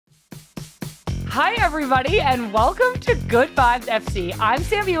Hi, everybody, and welcome to Good Vibes FC. I'm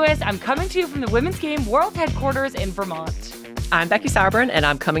Sam Lewis. I'm coming to you from the Women's Game World Headquarters in Vermont. I'm Becky Sauerbrunn, and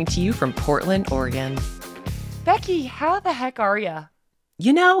I'm coming to you from Portland, Oregon. Becky, how the heck are you?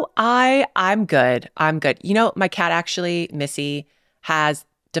 You know, I'm good. I'm good. You know, my cat actually, Missy, has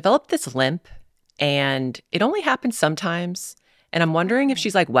developed this limp, and it only happens sometimes. And I'm wondering if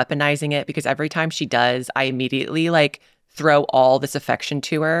she's like weaponizing it, because every time she does, I immediately like throw all this affection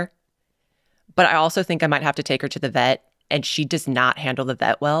to her. But I also think I might have to take her to the vet, and she does not handle the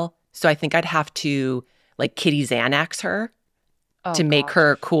vet well. So I think I'd have to like kitty Xanax her to make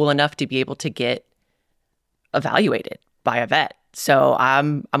her cool enough to be able to get evaluated by a vet. So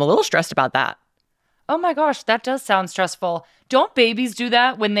I'm a little stressed about that. Oh my gosh, that does sound stressful. Don't babies do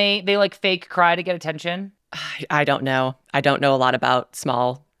that when they like fake cry to get attention? I don't know. I don't know a lot about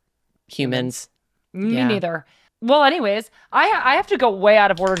small humans. Me neither. Well, anyways, I have to go way out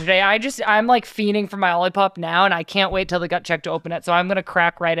of order today. I'm like fiending for my Olipop now, and I can't wait till the gut check to open it. So I'm going to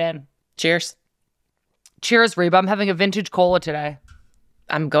crack right in. Cheers. Cheers, Reba. I'm having a vintage cola today.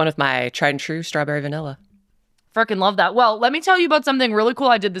 I'm going with my tried and true strawberry vanilla. Freaking love that. Well, let me tell you about something really cool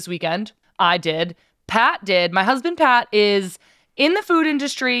I did this weekend. Pat did. My husband, Pat, is in the food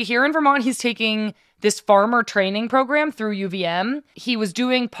industry here in Vermont. He's taking this farmer training program through UVM. He was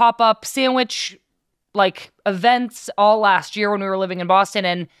doing pop-up sandwich like events all last year when we were living in Boston.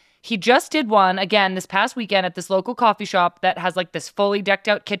 And he just did one again this past weekend at this local coffee shop that has like this fully decked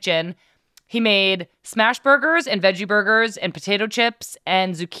out kitchen. He made smash burgers and veggie burgers and potato chips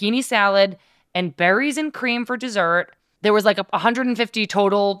and zucchini salad and berries and cream for dessert. There was like 150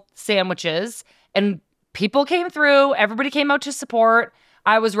 total sandwiches, and people came through. Everybody came out to support.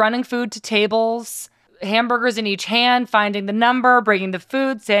 I was running food to tables, hamburgers in each hand, finding the number, bringing the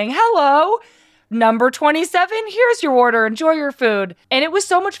food, saying, hello, number 27, here's your order. Enjoy your food. And it was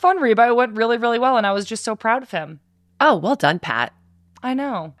so much fun, Reba. It went really, really well, and I was just so proud of him. Oh, well done, Pat. I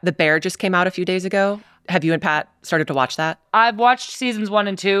know. The Bear just came out a few days ago. Have you and Pat started to watch that? I've watched seasons 1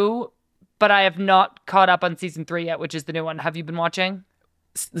 and 2, but I have not caught up on season 3 yet, which is the new one. Have you been watching?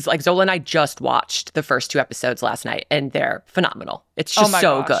 Like Zola and I just watched the first 2 episodes last night, and they're phenomenal. It's just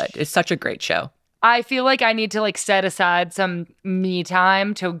so good. It's such a great show. I feel like I need to like set aside some me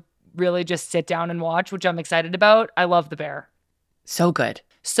time to really just sit down and watch, which I'm excited about. I love The Bear. So good.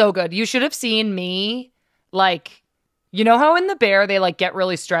 So good. You should have seen me, like, you know how in The Bear they like get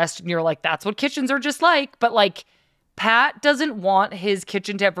really stressed and you're like, that's what kitchens are just like. But like Pat doesn't want his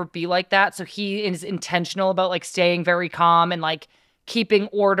kitchen to ever be like that. So he is intentional about like staying very calm and like keeping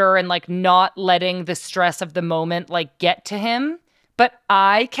order and like not letting the stress of the moment like get to him. But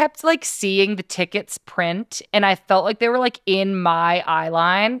I kept like seeing the tickets print, and I felt like they were like in my eye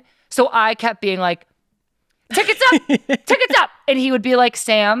line. So I kept being like, tickets up, tickets up. And he would be like,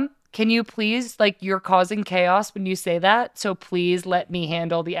 Sam, can you please, like, you're causing chaos when you say that. So please let me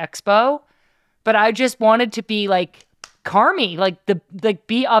handle the expo. But I just wanted to be like carmy, like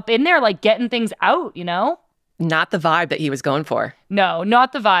be up in there, like getting things out, you know? Not the vibe that he was going for. No,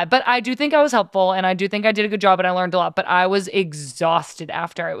 not the vibe. But I do think I was helpful, and I do think I did a good job, and I learned a lot. But I was exhausted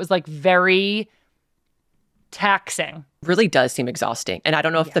after. It was like very taxing. Really does seem exhausting. And I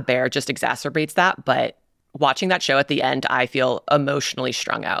don't know if The Bear just exacerbates that, but watching that show at the end, I feel emotionally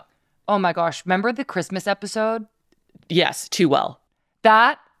strung out. Oh my gosh. Remember the Christmas episode? Yes, too well.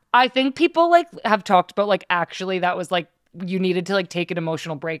 That, I think people like have talked about like actually that was like you needed to like take an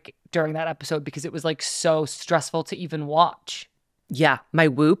emotional break during that episode because it was like so stressful to even watch. Yeah, my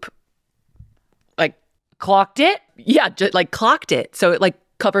Whoop like clocked it? Yeah, just like clocked it. So it like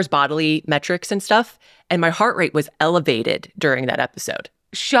covers bodily metrics and stuff. And my heart rate was elevated during that episode.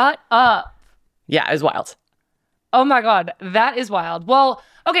 Shut up. Yeah, it was wild. Oh my God, that is wild. Well,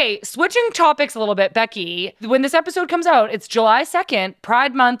 okay, switching topics a little bit, Becky. When this episode comes out, it's July 2nd.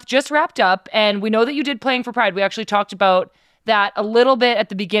 Pride Month just wrapped up, and we know that you did Playing for Pride. We actually talked about that a little bit at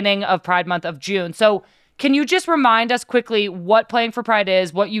the beginning of Pride Month of June. So can you just remind us quickly what Playing for Pride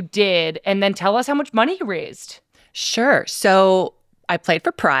is, what you did, and then tell us how much money you raised? Sure. So I played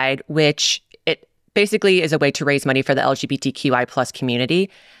for Pride, which it basically is a way to raise money for the LGBTQI plus community.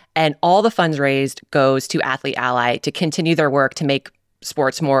 And all the funds raised goes to Athlete Ally to continue their work to make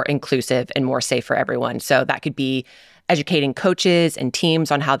sports more inclusive and more safe for everyone. So that could be educating coaches and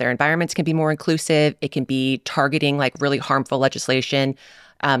teams on how their environments can be more inclusive. It can be targeting like really harmful legislation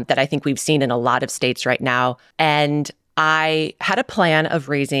that I think we've seen in a lot of states right now. And I had a plan of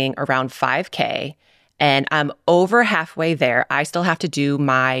raising around $5,000, and I'm over halfway there. I still have to do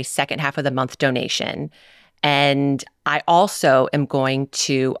my second half of the month donation. And I also am going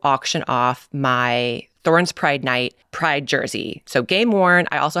to auction off my Thorns Pride Night Pride jersey. So game worn.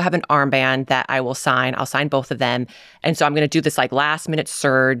 I also have an armband that I will sign. I'll sign both of them. And so I'm going to do this like last minute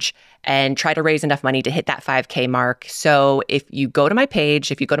surge and try to raise enough money to hit that 5K mark. So if you go to my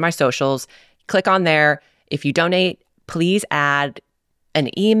page, if you go to my socials, click on there. If you donate, please add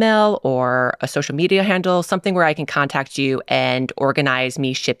an email or a social media handle, something where I can contact you and organize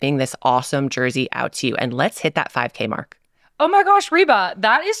me shipping this awesome jersey out to you. And let's hit that 5K mark. Oh my gosh, Reba,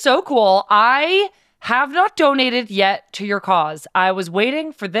 that is so cool. I have not donated yet to your cause. I was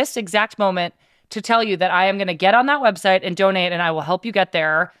waiting for this exact moment to tell you that I am going to get on that website and donate, and I will help you get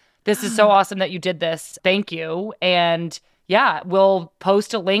there. This is so awesome that you did this. Thank you. And yeah, we'll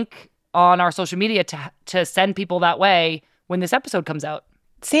post a link on our social media to send people that way when this episode comes out.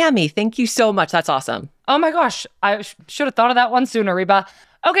 Sammy, thank you so much. That's awesome. Oh my gosh, I should have thought of that one sooner, Reba.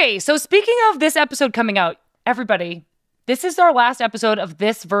 Okay, so speaking of this episode coming out, everybody, this is our last episode of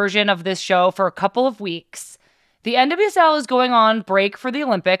this version of this show for a couple of weeks. The NWSL is going on break for the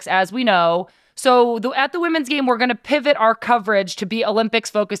Olympics, as we know. So at the women's game, we're going to pivot our coverage to be Olympics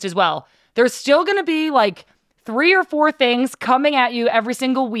focused as well. There's still going to be like 3 or 4 things coming at you every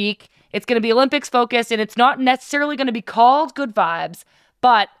single week. It's going to be Olympics focused, and it's not necessarily going to be called Good Vibes,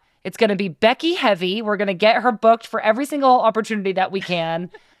 but it's going to be Becky heavy. We're going to get her booked for every single opportunity that we can.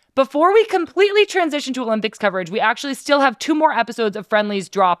 Before we completely transition to Olympics coverage, we actually still have 2 more episodes of Friendlies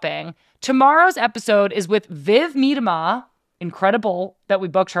dropping. Tomorrow's episode is with Viv Miedema. Incredible that we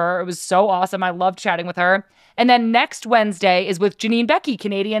booked her. It was so awesome. I loved chatting with her. And then next Wednesday is with Janine Becky,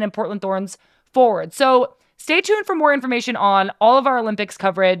 Canadian and Portland Thorns forward. So stay tuned for more information on all of our Olympics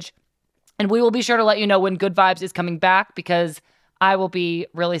coverage. And we will be sure to let you know when Good Vibes is coming back, because I will be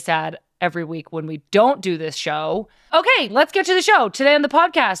really sad every week when we don't do this show. Okay, let's get to the show. Today on the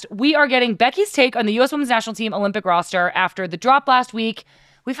podcast, we are getting Becky's take on the U.S. Women's National Team Olympic roster after the drop last week.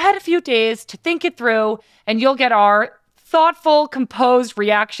 We've had a few days to think it through, and you'll get our thoughtful, composed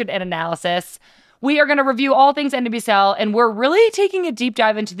reaction and analysis. We are going to review all things NWSL, and we're really taking a deep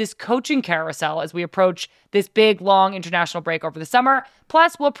dive into this coaching carousel as we approach this big, long international break over the summer.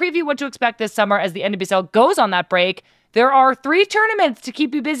 Plus, we'll preview what to expect this summer as the NWSL goes on that break. There are 3 tournaments to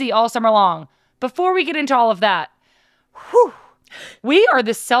keep you busy all summer long. Before we get into all of that, we are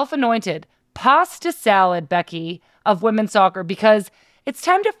the self-anointed pasta salad, Becky, of women's soccer, because it's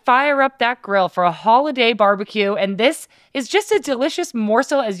time to fire up that grill for a holiday barbecue, and this is just a delicious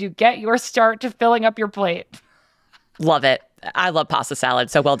morsel as you get your start to filling up your plate. Love it. I love pasta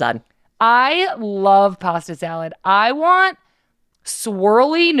salad, so well done. I love pasta salad. I want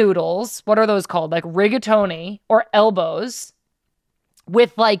swirly noodles. What are those called? Like rigatoni or elbows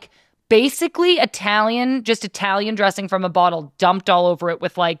with like basically Italian dressing from a bottle dumped all over it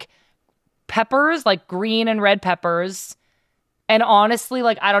with like peppers, like green and red peppers. And honestly,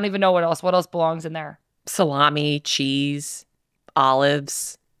 like, I don't even know what else belongs in there. Salami, cheese,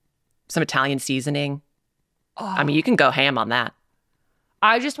 olives, some Italian seasoning. Oh. I mean, you can go ham on that.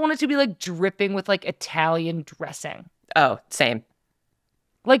 I just want it to be like dripping with like Italian dressing. Oh, same.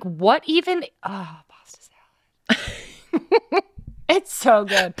 Like what even? Oh, pasta salad. It's so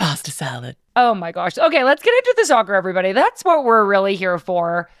good. Pasta salad. Oh my gosh. Okay, let's get into the soccer, everybody. That's what we're really here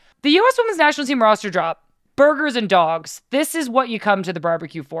for. The U.S. Women's National Team roster drop. Burgers and dogs. This is what you come to the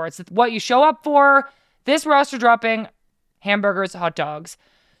barbecue for. It's what you show up for. This roster dropping, hamburgers, hot dogs.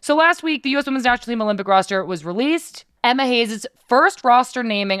 So last week, the U.S. Women's National Team Olympic roster was released. Emma Hayes' first roster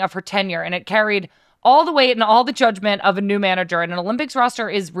naming of her tenure, and it carried all the weight and all the judgment of a new manager. And an Olympics roster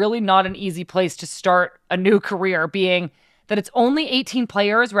is really not an easy place to start a new career, being that it's only 18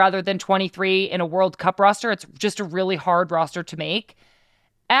 players rather than 23 in a World Cup roster. It's just a really hard roster to make.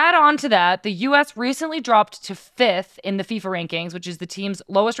 Add on to that, the U.S. recently dropped to 5th in the FIFA rankings, which is the team's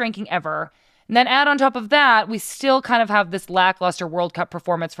lowest ranking ever. And then add on top of that, we still kind of have this lackluster World Cup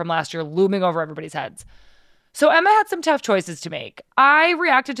performance from last year looming over everybody's heads. So Emma had some tough choices to make. I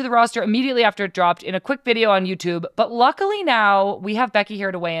reacted to the roster immediately after it dropped in a quick video on YouTube, but luckily now we have Becky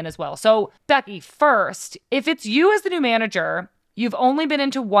here to weigh in as well. So Becky, first, if it's you as the new manager, you've only been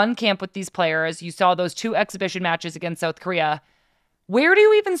into one camp with these players. You saw those 2 exhibition matches against South Korea. Where do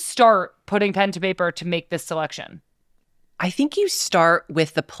you even start putting pen to paper to make this selection? I think you start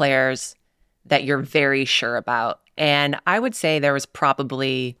with the players that you're very sure about. And I would say there was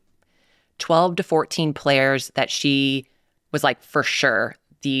probably 12 to 14 players that she was like, for sure,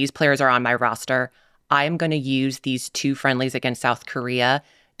 these players are on my roster. I am going to use these 2 friendlies against South Korea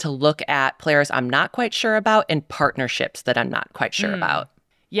to look at players I'm not quite sure about and partnerships that I'm not quite sure about.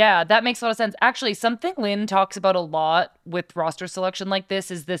 Yeah, that makes a lot of sense. Actually, something Lynn talks about a lot with roster selection like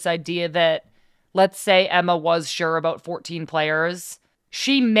this is this idea that, let's say Emma was sure about 14 players.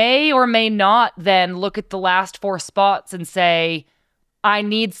 she may or may not then look at the last 4 spots and say, I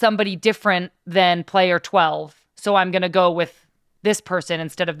need somebody different than player 12. So I'm going to go with this person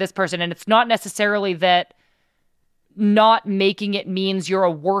instead of this person. And it's not necessarily that not making it means you're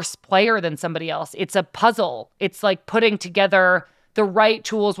a worse player than somebody else. It's a puzzle. It's like putting together the right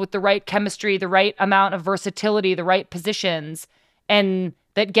tools with the right chemistry, the right amount of versatility, the right positions, and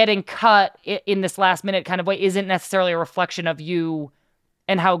that getting cut in this last minute kind of way isn't necessarily a reflection of you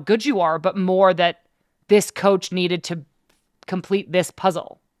and how good you are, but more that this coach needed to complete this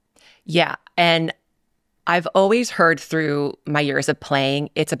puzzle. Yeah. And I've always heard through my years of playing,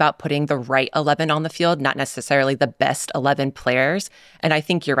 it's about putting the right 11 on the field, not necessarily the best 11 players. And I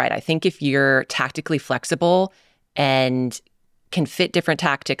think you're right. I think if you're tactically flexible and can fit different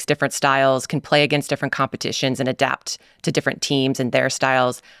tactics, different styles, can play against different competitions and adapt to different teams and their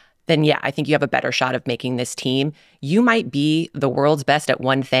styles, then yeah, I think you have a better shot of making this team. You might be the world's best at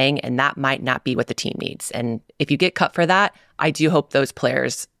one thing, and that might not be what the team needs. And if you get cut for that, I do hope those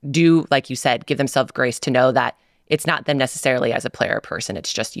players do, like you said, give themselves grace to know that it's not them necessarily as a player or person.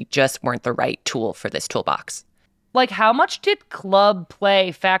 It's just you just weren't the right tool for this toolbox. Like, how much did club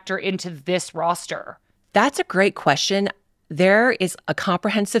play factor into this roster? That's a great question. There is a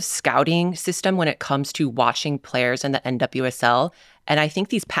comprehensive scouting system when it comes to watching players in the NWSL. And I think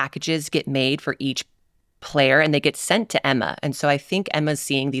these packages get made for each player and they get sent to Emma. And so I think Emma's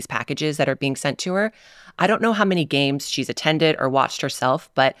seeing these packages that are being sent to her. I don't know how many games she's attended or watched herself,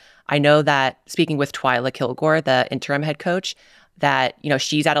 but I know that speaking with Twyla Kilgore, the interim head coach, that, you know,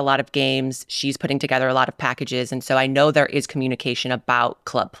 she's at a lot of games, she's putting together a lot of packages. And so I know there is communication about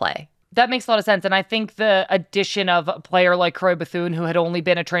club play. That makes a lot of sense. And I think the addition of a player like Croy Bethune, who had only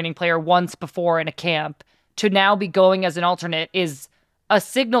been a training player once before in a camp, to now be going as an alternate is a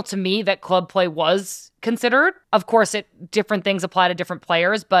signal to me that club play was considered. Of course, different things apply to different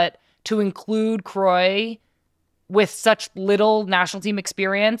players, but to include Croy with such little national team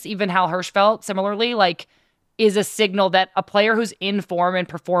experience, even Hal Hirschfeld, similarly, like, is a signal that a player who's in form and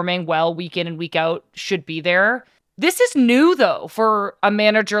performing well week in and week out should be there. This is new, though, for a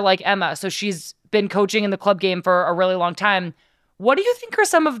manager like Emma. So she's been coaching in the club game for a really long time. What do you think are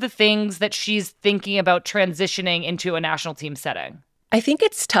some of the things that she's thinking about transitioning into a national team setting? I think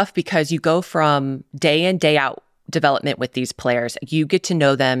it's tough because you go from day in, day out development with these players. You get to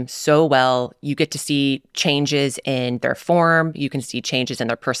know them so well. You get to see changes in their form. You can see changes in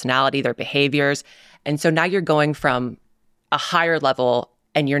their personality, their behaviors. And so now you're going from a higher level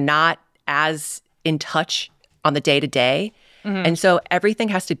and you're not as in touch on the day-to-day. Mm-hmm. And so everything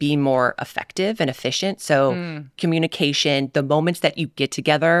has to be more effective and efficient. So communication, the moments that you get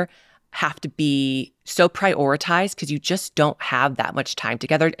together have to be so prioritized because you just don't have that much time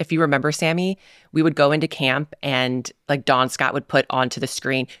together. If you remember, Sammy, we would go into camp and like Dawn Scott would put onto the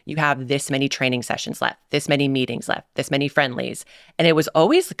screen, you have this many training sessions left, this many meetings left, this many friendlies. And it was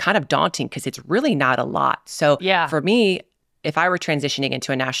always kind of daunting because it's really not a lot. So for me, if I were transitioning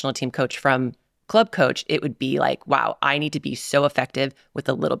into a national team coach from club coach, it would be like, wow, I need to be so effective with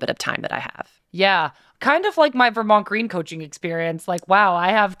the little bit of time that I have. Yeah. Kind of like my Vermont Green coaching experience. Like, wow, I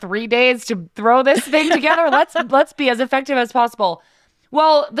have 3 days to throw this thing together. Let's be as effective as possible.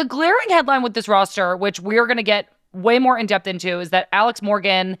 Well, the glaring headline with this roster, which we're going to get way more in depth into, is that Alex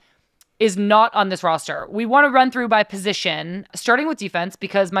Morgan is not on this roster. We want to run through by position, starting with defense,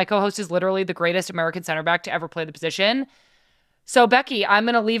 because my co-host is literally the greatest American center back to ever play the position. So, Becky, I'm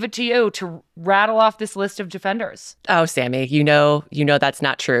going to leave it to you to rattle off this list of defenders. Oh, Sammy, you know that's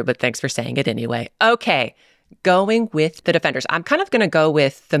not true, but thanks for saying it anyway. Okay, going with the defenders. I'm kind of going to go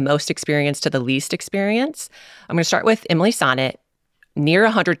with the most experience to the least experience. I'm going to start with Emily Sonnet, near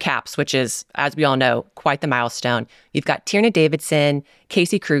 100 caps, which is, as we all know, quite the milestone. You've got Tierna Davidson,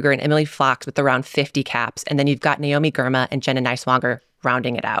 Casey Kruger, and Emily Fox with around 50 caps. And then you've got Naomi Girma and Jenna Neiswanger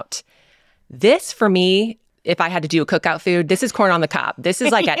rounding it out. This, for me, if I had to do a cookout food, this is corn on the cob. This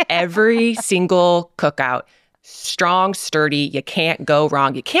is like at every single cookout. Strong, sturdy, you can't go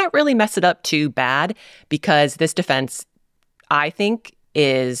wrong. You can't really mess it up too bad because this defense, I think,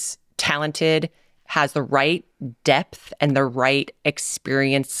 is talented, has the right depth and the right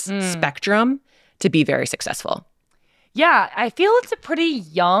experience spectrum to be very successful. Yeah, I feel it's a pretty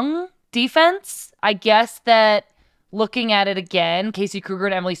young defense. I guess that looking at it again, Casey Kruger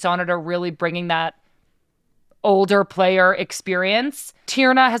and Emily Sonnet are really bringing that older player experience.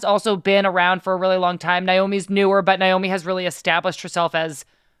 Tierna has also been around for a really long time. Naomi's newer, but Naomi has really established herself as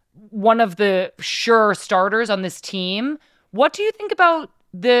one of the sure starters on this team. What do you think about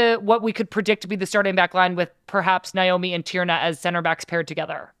what we could predict to be the starting back line with perhaps Naomi and Tierna as center backs paired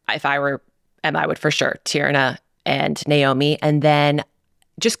together? If I were Emma, I would for sure Tierna and Naomi. And then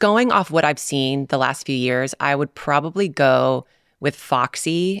just going off what I've seen the last few years, I would probably go with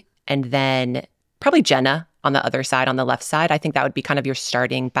Foxy and then probably Jenna on the other side, on the left side. I think that would be kind of your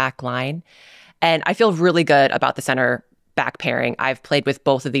starting back line. And I feel really good about the center back pairing. I've played with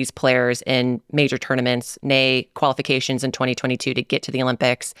both of these players in major tournaments, nay, qualifications in 2022 to get to the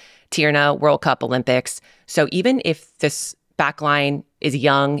Olympics, Tierna, World Cup, Olympics. So even if this back line is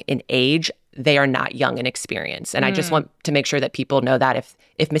young in age, they are not young in experience. And I just want to make sure that people know that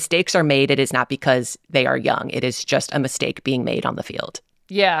if mistakes are made, it is not because they are young. It is just a mistake being made on the field.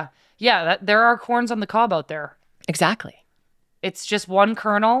 Yeah. Yeah. There are corns on the cob out there. Exactly. It's just one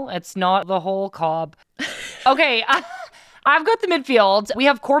kernel. It's not the whole cob. Okay. I've got the midfield. We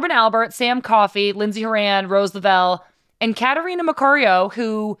have Corbin Albert, Sam Coffey, Lindsey Horan, Rose Lavelle, and Katarina Macario,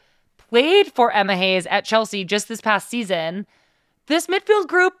 who played for Emma Hayes at Chelsea just this past season. This midfield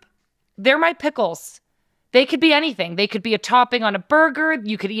group, they're my pickles. They could be anything. They could be a topping on a burger.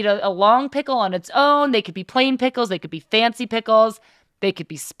 You could eat a long pickle on its own. They could be plain pickles. They could be fancy pickles. They could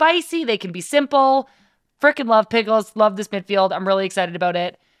be spicy. They can be simple. Frickin' love pickles. Love this midfield. I'm really excited about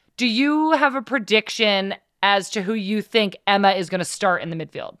it. Do you have a prediction as to who you think Emma is going to start in the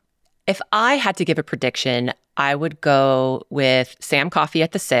midfield? If I had to give a prediction, I would go with Sam Coffey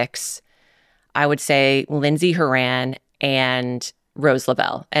at the 6. I would say Lindsey Horan and Rose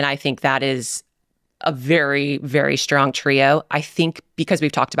Lavelle. And I think that is a very, very strong trio. I think because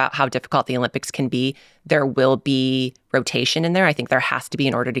we've talked about how difficult the Olympics can be, there will be rotation in there. I think there has to be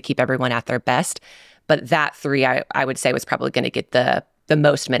in order to keep everyone at their best. But that 3, I would say, was probably going to get the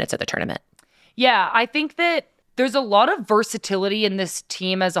most minutes of the tournament. Yeah, I think that there's a lot of versatility in this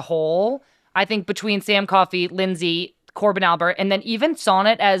team as a whole. I think between Sam Coffey, Lindsey, Corbin Albert, and then even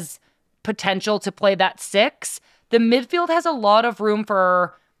Sonnet as potential to play that 6, the midfield has a lot of room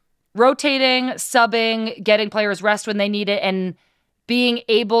for rotating, subbing, getting players rest when they need it, and being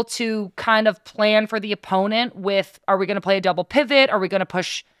able to kind of plan for the opponent with, are we going to play a double pivot? Are we going to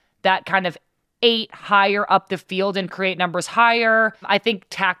push that kind of 8 higher up the field and create numbers higher? I think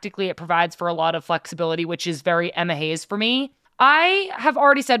tactically it provides for a lot of flexibility, which is very Emma Hayes for me. I have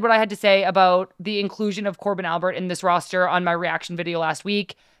already said what I had to say about the inclusion of Corbin Albert in this roster on my reaction video last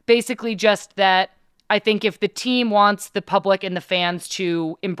week. Basically just that I think if the team wants the public and the fans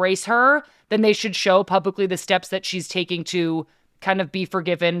to embrace her, then they should show publicly the steps that she's taking to kind of be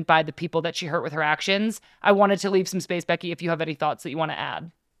forgiven by the people that she hurt with her actions. I wanted to leave some space, Becky, if you have any thoughts that you want to add.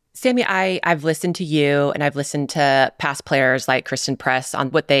 Sammy, I've listened to you and I've listened to past players like Kristen Press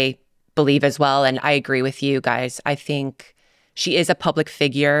on what they believe as well. And I agree with you guys. I think she is a public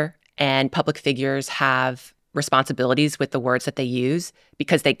figure and public figures have responsibilities with the words that they use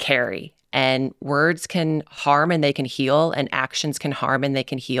because they carry. And words can harm and they can heal, and actions can harm and they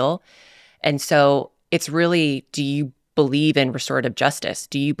can heal. And so it's really, do you believe in restorative justice?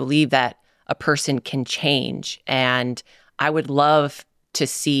 Do you believe that a person can change? And I would love to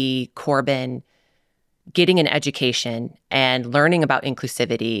see Corbin getting an education and learning about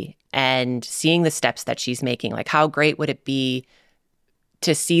inclusivity and seeing the steps that she's making. Like, how great would it be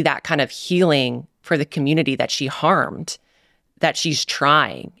to see that kind of healing for the community that she harmed, that she's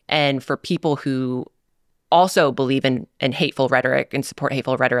trying, and for people who also believe in hateful rhetoric and support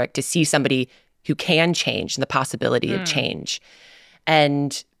hateful rhetoric, to see somebody who can change and the possibility of change.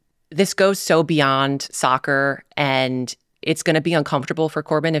 And this goes so beyond soccer, and it's going to be uncomfortable for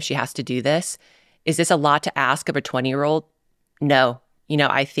Corbin if she has to do this. Is this a lot to ask of a 20-year-old? No.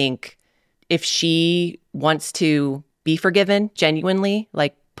 I think if she wants to be forgiven genuinely,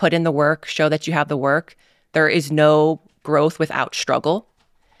 like put in the work, show that you have the work, there is no growth without struggle.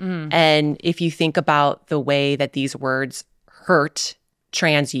 And if you think about the way that these words hurt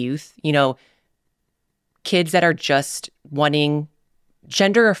trans youth, kids that are just wanting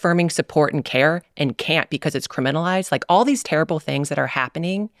gender affirming support and care and can't because it's criminalized, like all these terrible things that are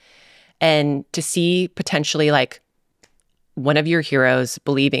happening. And to see potentially like one of your heroes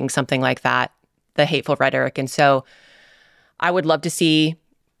believing something like that, the hateful rhetoric. And so I would love to see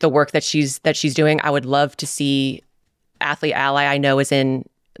the work that she's doing. I would love to see Athlete Ally, I know, is in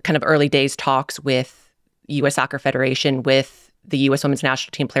kind of early days talks with U.S. Soccer Federation, with the U.S. Women's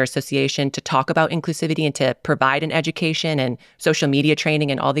National Team Player Association, to talk about inclusivity and to provide an education and social media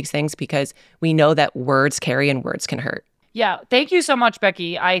training and all these things, because we know that words carry and words can hurt. Yeah. Thank you so much,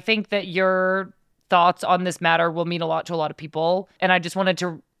 Becky. I think that your thoughts on this matter will mean a lot to a lot of people. And I just wanted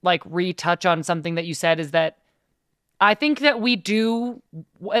to retouch on something that you said, is that I think that we do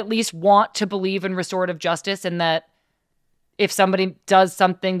at least want to believe in restorative justice, and that if somebody does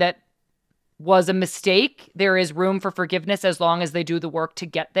something that was a mistake, there is room for forgiveness as long as they do the work to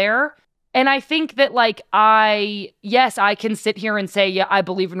get there. And I think that like I can sit here and say, yeah, I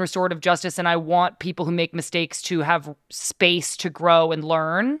believe in restorative justice and I want people who make mistakes to have space to grow and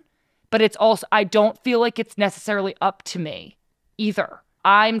learn. But it's also, I don't feel like it's necessarily up to me either.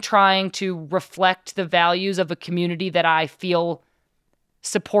 I'm trying to reflect the values of a community that I feel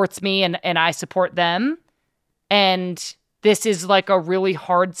supports me and I support them. And this is like a really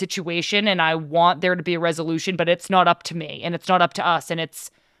hard situation and I want there to be a resolution, but it's not up to me and it's not up to us. And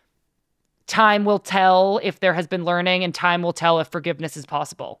it's time will tell if there has been learning and time will tell if forgiveness is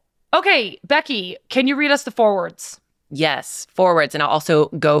possible. Okay, Becky, can you read us the forwards? Yes, forwards. And I'll also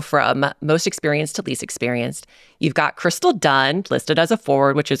go from most experienced to least experienced. You've got Crystal Dunn listed as a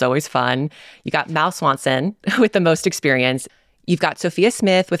forward, which is always fun. You got Mal Swanson with the most experience. You've got Sophia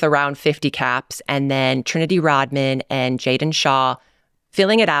Smith with around 50 caps, and then Trinity Rodman and Jaden Shaw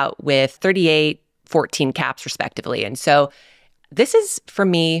filling it out with 38, 14 caps respectively. And so this is, for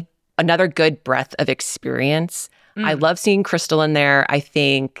me, another good breadth of experience. I love seeing Crystal in there.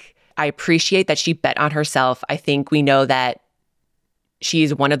 I appreciate that she bet on herself. I think we know that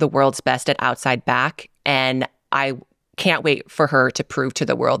she's one of the world's best at outside back, and I can't wait for her to prove to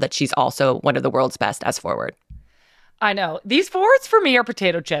the world that she's also one of the world's best as forward. I know. These forwards for me are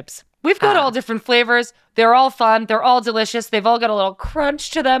potato chips. We've got all different flavors. They're all fun. They're all delicious. They've all got a little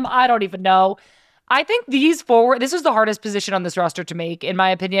crunch to them. I don't even know. I think this is the hardest position on this roster to make, in my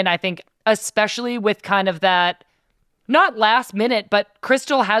opinion. I think especially with kind of that, not last minute, but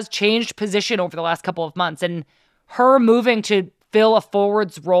Crystal has changed position over the last couple of months. And her moving to fill a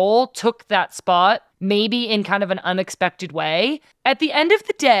forward's role took that spot, maybe in kind of an unexpected way. At the end of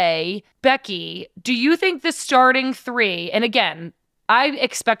the day, Becky, do you think the starting three, and again, I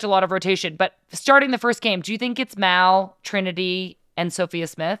expect a lot of rotation, but starting the first game, do you think it's Mal, Trinity, and Sophia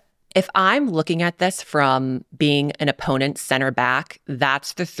Smith? If I'm looking at this from being an opponent's center back,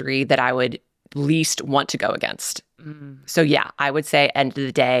 that's the three that I would least want to go against. So yeah, I would say end of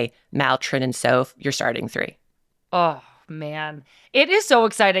the day, Mal, Trin, and Soph, you're starting three. Oh, man. It is so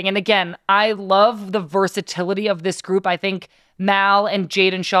exciting. And again, I love the versatility of this group. I think Mal and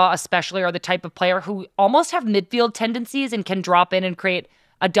Jaden Shaw especially are the type of player who almost have midfield tendencies and can drop in and create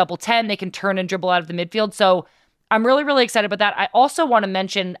a double 10. They can turn and dribble out of the midfield. So I'm really, really excited about that. I also want to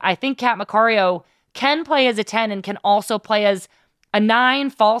mention, I think Kat Macario can play as a 10 and can also play as a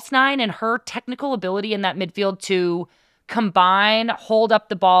 9, false 9, and her technical ability in that midfield to combine, hold up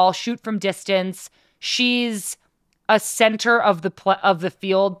the ball, shoot from distance. She's a center of the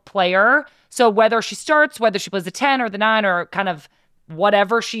field player. So whether she starts, whether she plays the 10 or the 9 or kind of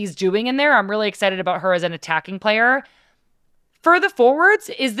whatever she's doing in there, I'm really excited about her as an attacking player. For the forwards,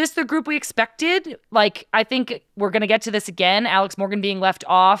 is this the group we expected? Like, I think we're going to get to this again. Alex Morgan being left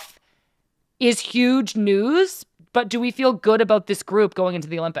off is huge news, but do we feel good about this group going into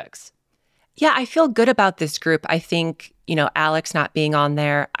the Olympics? Yeah, I feel good about this group. I think, Alex not being on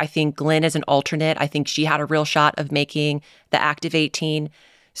there. I think Glenn is an alternate. I think she had a real shot of making the active 18.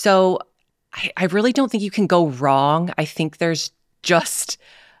 So I really don't think you can go wrong. I think there's just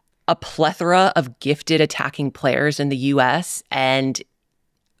a plethora of gifted attacking players in the U.S. And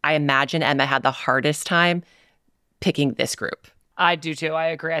I imagine Emma had the hardest time picking this group. I do too. I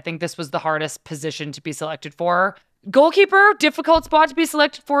agree. I think this was the hardest position to be selected for. Goalkeeper, difficult spot to be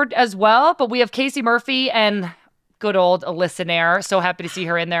selected for as well. But we have Casey Murphy and good old Alyssa Nair. So happy to see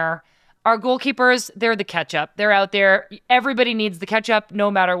her in there. Our goalkeepers, they're the ketchup. They're out there. Everybody needs the ketchup no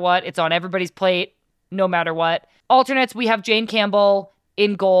matter what. It's on everybody's plate no matter what. Alternates, we have Jane Campbell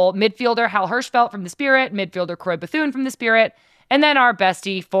in goal. Midfielder, Hal Hirschfeld from the Spirit. Midfielder, Croy Bethune from the Spirit. And then our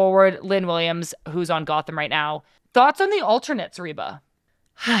bestie forward, Lynn Williams, who's on Gotham right now. Thoughts on the alternates, Reba?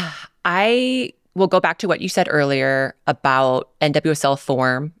 I will go back to what you said earlier about NWSL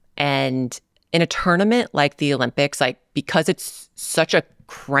form. And in a tournament like the Olympics, like because it's such a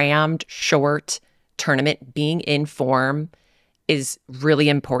crammed, short tournament, being in form is really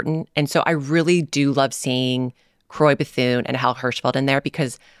important. And so I really do love seeing Croy Bethune and Hal Hirschfeld in there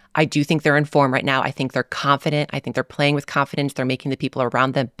because I do think they're in form right now. I think they're confident. I think they're playing with confidence. They're making the people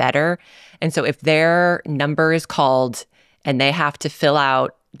around them better. And so if their number is called and they have to fill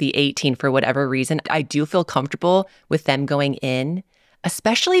out the 18 for whatever reason, I do feel comfortable with them going in,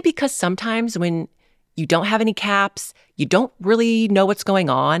 especially because sometimes when you don't have any caps, you don't really know what's going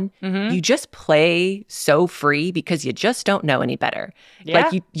on. Mm-hmm. You just play so free because you just don't know any better. Yeah.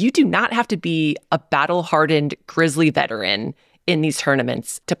 Like you do not have to be a battle-hardened Grizzly veteran in these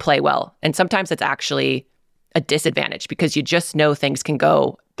tournaments to play well. And sometimes it's actually a disadvantage because you just know things can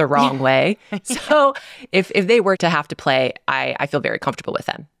go the wrong way. So if they were to have to play, I feel very comfortable with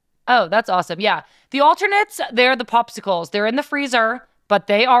them. Oh, that's awesome. Yeah. The alternates, they're the popsicles. They're in the freezer, but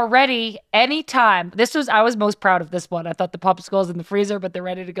they are ready anytime. I was most proud of this one. I thought the popsicles in the freezer, but they're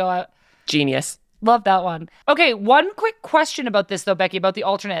ready to go out. Genius. Love that one. Okay, one quick question about this though, Becky, about the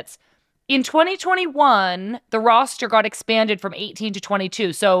alternates. In 2021, the roster got expanded from 18 to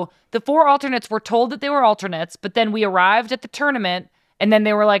 22. So the 4 alternates were told that they were alternates, but then we arrived at the tournament and then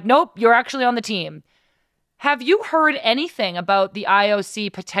they were like, nope, you're actually on the team. Have you heard anything about the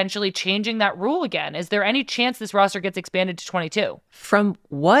IOC potentially changing that rule again? Is there any chance this roster gets expanded to 22? From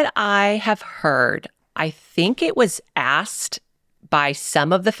what I have heard, I think it was asked by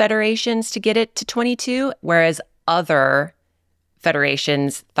some of the federations to get it to 22, whereas other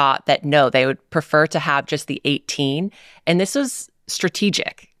federations thought that no, they would prefer to have just the 18. And this was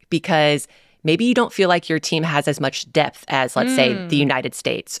strategic because maybe you don't feel like your team has as much depth as, let's say, the United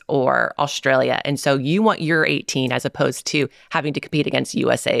States or Australia. And so you want your 18 as opposed to having to compete against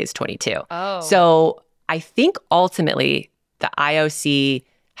USA's 22. Oh. So I think ultimately the IOC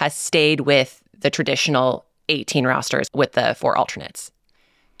has stayed with the traditional 18 rosters with the 4 alternates.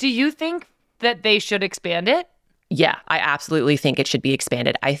 Do you think that they should expand it? Yeah, I absolutely think it should be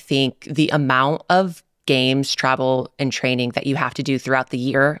expanded. I think the amount of games, travel, and training that you have to do throughout the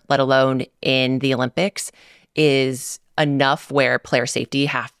year, let alone in the Olympics, is enough where player safety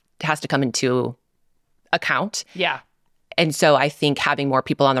has to come into account. Yeah. And so I think having more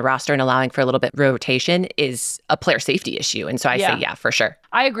people on the roster and allowing for a little bit of rotation is a player safety issue. And so I say, yeah, for sure.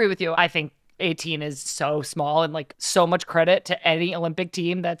 I agree with you. I think 18 is so small, and like so much credit to any Olympic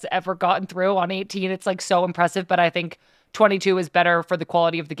team that's ever gotten through on 18. It's like so impressive, but I think 22 is better for the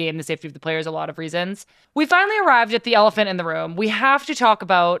quality of the game, the safety of the players, a lot of reasons. We finally arrived at the elephant in the room. We have to talk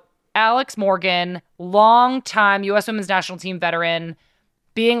about Alex Morgan, longtime U.S. Women's National Team veteran,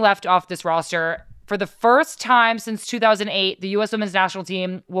 being left off this roster. For the first time since 2008, the U.S. Women's National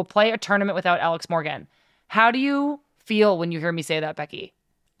Team will play a tournament without Alex Morgan. How do you feel when you hear me say that, Becky?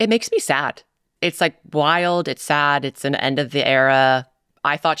 It makes me sad. It's like wild. It's sad. It's an end of the era.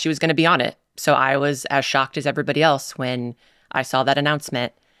 I thought she was going to be on it. So I was as shocked as everybody else when I saw that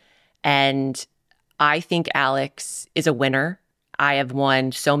announcement. And I think Alex is a winner. I have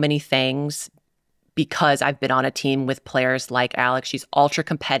won so many things because I've been on a team with players like Alex. She's ultra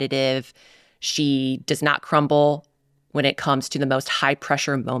competitive. She does not crumble when it comes to the most high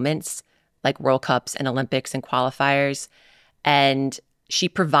pressure moments like World Cups and Olympics and qualifiers. And she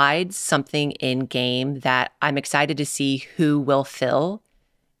provides something in game that I'm excited to see who will fill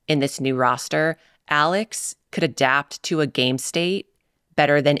in this new roster. Alex could adapt to a game state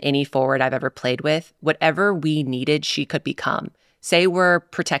better than any forward I've ever played with. Whatever we needed, she could become. Say we're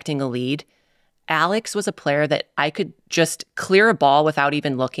protecting a lead. Alex was a player that I could just clear a ball without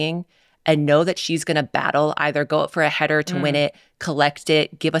even looking and know that she's going to battle, either go up for a header to win it, collect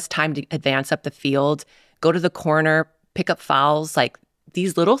it, give us time to advance up the field, go to the corner, pick up fouls. Like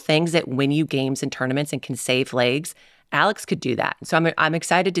these little things that win you games and tournaments and can save legs. Alex could do that. So I'm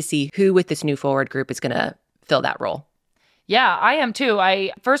excited to see who with this new forward group is going to fill that role. Yeah, I am too.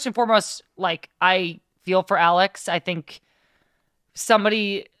 I first and foremost, I feel for Alex. I think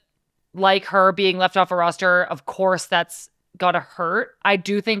somebody like her being left off a roster, of course, that's got to hurt. I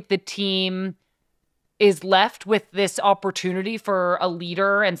do think the team is left with this opportunity for a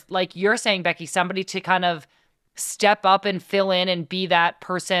leader. And like you're saying, Becky, somebody to kind of step up and fill in and be that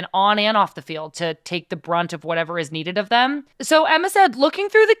person on and off the field to take the brunt of whatever is needed of them. So Emma said, looking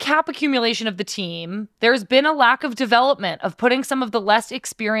through the cap accumulation of the team, there's been a lack of development of putting some of the less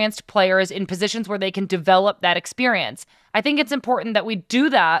experienced players in positions where they can develop that experience. I think it's important that we do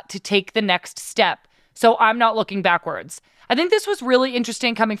that to take the next step. So I'm not looking backwards. I think this was really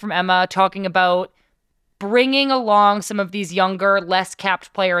interesting coming from Emma, talking about bringing along some of these younger, less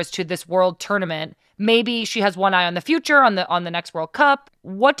capped players to this world tournament. Maybe she has one eye on the future, on the next World Cup.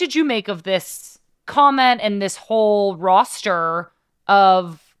 What did you make of this comment and this whole roster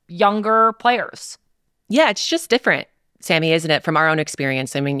of younger players? Yeah, it's just different, Sammy, isn't it, from our own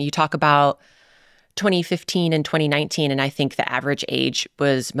experience? I mean, you talk about 2015 and 2019, and I think the average age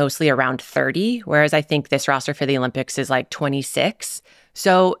was mostly around 30, whereas I think this roster for the Olympics is like 26.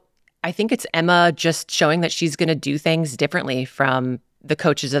 So I think it's Emma just showing that she's going to do things differently from the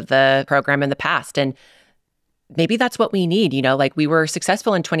coaches of the program in the past. And maybe that's what we need. You know, like we were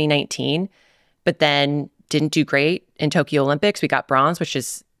successful in 2019, but then didn't do great in Tokyo Olympics. We got bronze, which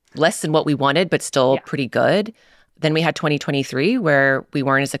is less than what we wanted, but still pretty good. Then we had 2023 where we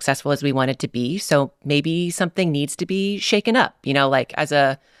weren't as successful as we wanted to be. So maybe something needs to be shaken up. You know, like as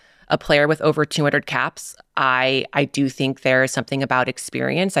a player with over 200 caps, I do think there is something about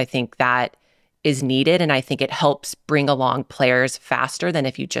experience. I think that is needed. And I think it helps bring along players faster than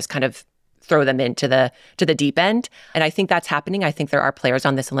if you just kind of throw them into the deep end. And I think that's happening. I think there are players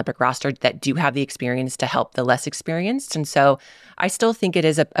on this Olympic roster that do have the experience to help the less experienced. And so I still think it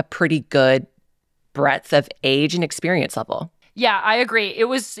is a pretty good breadth of age and experience level. Yeah, I agree. It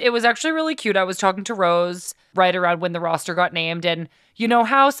was actually really cute. I was talking to Rose right around when the roster got named, and you know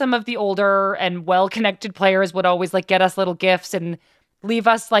how some of the older and well-connected players would always like get us little gifts and leave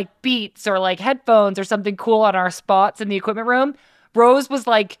us like beats or like headphones or something cool on our spots in the equipment room. Rose was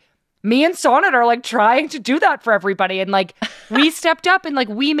like, me and Sonnet are like trying to do that for everybody. And like we stepped up and like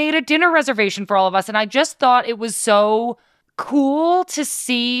we made a dinner reservation for all of us. And I just thought it was so cool to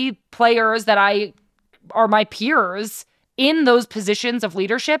see players that are my peers in those positions of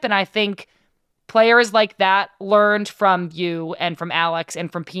leadership. And I think players like that learned from you and from Alex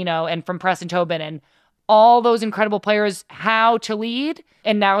and from Pino and from Preston Tobin and all those incredible players how to lead.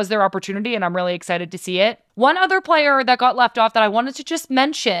 And now is their opportunity, and I'm really excited to see it. One other player that got left off that I wanted to just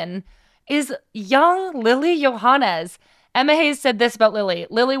mention is young Lily Johannes. Emma Hayes said this about Lily.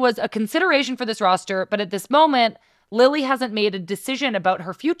 Lily was a consideration for this roster, but at this moment, Lily hasn't made a decision about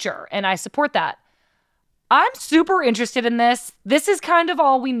her future, and I support that. I'm super interested in this. This is kind of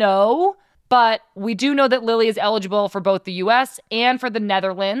all we know, but we do know that Lily is eligible for both the US and for the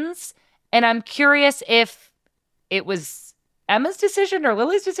Netherlands. And I'm curious if it was Emma's decision or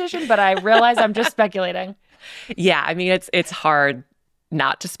Lily's decision, but I realize I'm just speculating. Yeah, I mean, it's hard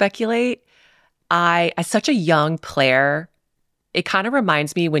not to speculate. As such a young player, it kind of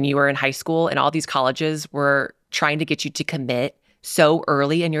reminds me when you were in high school and all these colleges were trying to get you to commit so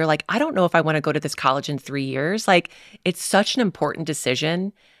early. And you're like, I don't know if I want to go to this college in 3 years. Like, it's such an important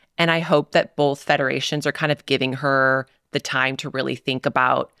decision. And I hope that both federations are kind of giving her the time to really think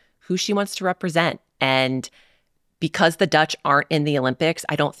about who she wants to represent. And because the Dutch aren't in the Olympics,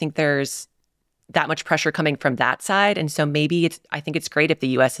 I don't think there's that much pressure coming from that side. And so maybe I think it's great if the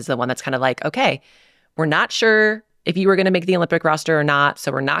US is the one that's kind of like, okay, we're not sure if you were going to make the Olympic roster or not.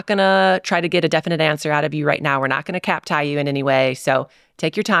 So we're not going to try to get a definite answer out of you right now. We're not going to cap tie you in any way. So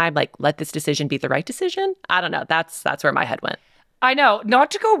take your time, like let this decision be the right decision. I don't know. That's where my head went. I know,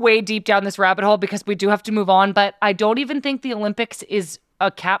 not to go way deep down this rabbit hole because we do have to move on, but I don't even think the Olympics is a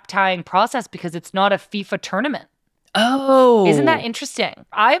cap tying process because it's not a FIFA tournament. Oh. Isn't that interesting?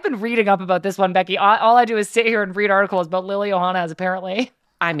 I've been reading up about this one, Becky. All I do is sit here and read articles about Lily Johannes, apparently.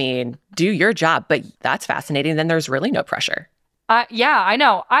 I mean, do your job, but that's fascinating. Then there's really no pressure. Yeah, I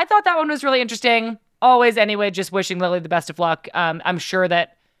know. I thought that one was really interesting. Always, anyway, just wishing Lily the best of luck. I'm sure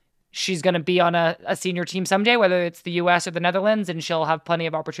that she's going to be on a senior team someday, whether it's the US or the Netherlands, and she'll have plenty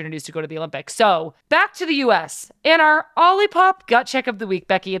of opportunities to go to the Olympics. So back to the US and our Olipop gut check of the week,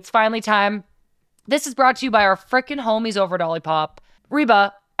 Becky. It's finally time. This is brought to you by our frickin' homies over at Olipop.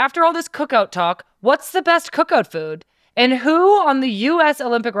 Reba, after all this cookout talk, what's the best cookout food? And who on the US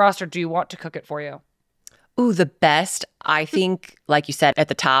Olympic roster do you want to cook it for you? Ooh, the best. I think, like you said at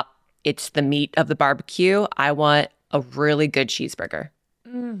the top, it's the meat of the barbecue. I want a really good cheeseburger.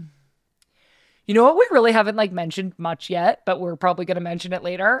 Mm. You know what we really haven't mentioned much yet, but we're probably going to mention it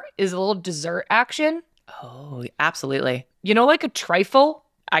later, is a little dessert action. Oh, absolutely. You know, like a trifle?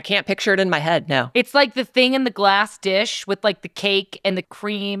 I can't picture it in my head, no. It's like the thing in the glass dish with like the cake and the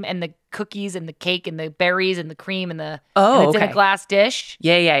cream and the cookies and the cake and the berries and the cream and the... Oh, and it's okay. in a glass dish.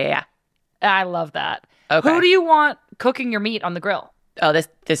 Yeah. I love that. Okay. Who do you want cooking your meat on the grill? Oh, this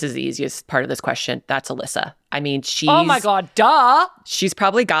is the easiest part of this question. That's Alyssa. I mean, Oh my God, duh! She's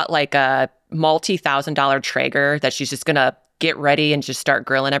probably got like a multi-$1,000 Traeger that she's just going to get ready and just start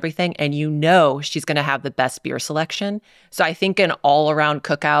grilling everything. And you know she's going to have the best beer selection. So I think an all-around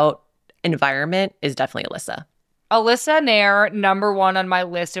cookout environment is definitely Alyssa. Alyssa Nair, number one on my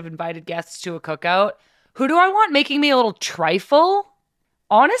list of invited guests to a cookout. Who do I want making me a little trifle?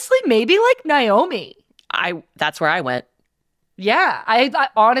 Honestly, maybe like Naomi. That's where I went. Yeah, I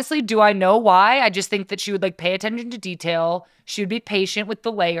honestly, do I know why? I just think that she would pay attention to detail. She would be patient with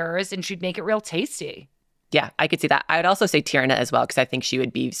the layers and she'd make it real tasty. Yeah, I could see that. I would also say Tierna as well, because I think she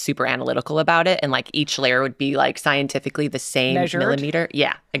would be super analytical about it. And each layer would be scientifically the same millimeter.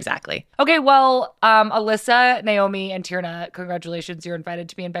 Yeah, exactly. Okay, well, Alyssa, Naomi, and Tierna, congratulations. You're invited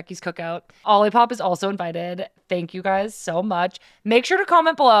to me and Becky's cookout. Olipop is also invited. Thank you guys so much. Make sure to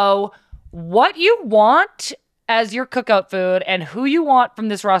comment below what you want as your cookout food and who you want from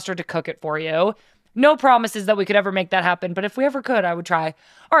this roster to cook it for you. No promises that we could ever make that happen, but if we ever could, I would try.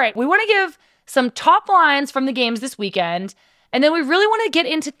 All right, we want to give some top lines from the games this weekend, and then we really want to get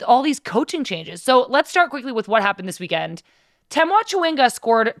into all these coaching changes. So let's start quickly with what happened this weekend. Temwa Chawinga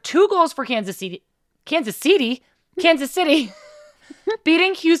scored 2 goals for Kansas City, beating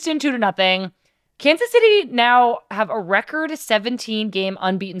Houston 2-0. Kansas City now have a record 17-game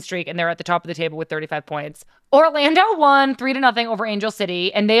unbeaten streak, and they're at the top of the table with 35 points. Orlando won 3-0 over Angel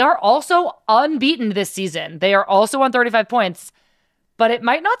City, and they are also unbeaten this season. They are also on 35 points, but it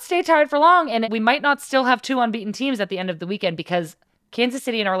might not stay tied for long, and we might not still have two unbeaten teams at the end of the weekend because Kansas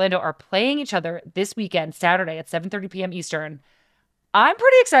City and Orlando are playing each other this weekend, Saturday at 7:30 p.m. Eastern. I'm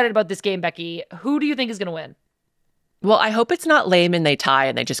pretty excited about this game, Becky. Who do you think is going to win? Well, I hope it's not lame and they tie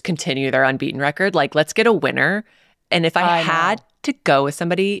and they just continue their unbeaten record. Like, let's get a winner. And if I had to go with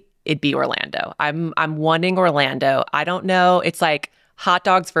somebody, it'd be Orlando. I'm wanting Orlando. I don't know. It's like hot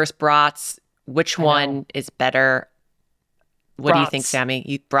dogs versus brats. Which one is better? What do you think,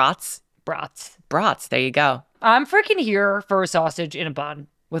 Sammy? Brats? Brats. There you go. I'm freaking here for a sausage in a bun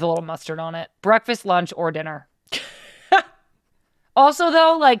with a little mustard on it. Breakfast, lunch, or dinner. Also,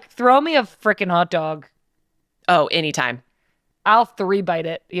 though, like, throw me a freaking hot dog. Oh, anytime. I'll 3-bite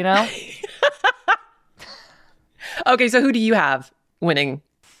it, you know? Okay, so who do you have winning?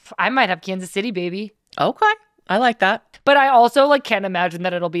 I might have Kansas City, baby. Okay, I like that. But I also, like, can't imagine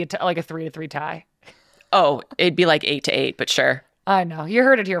that it'll be like a 3-3 tie. Oh, it'd be like 8-8, but sure. I know. You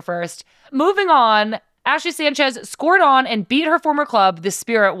heard it here first. Moving on, Ashley Sanchez scored on and beat her former club, the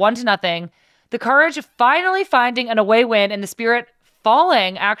Spirit, 1-0. The Courage finally finding an away win, and the Spirit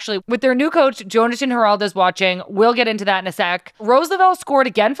falling, actually, with their new coach, Jonatan Giraldez, watching. We'll get into that in a sec. Roosevelt scored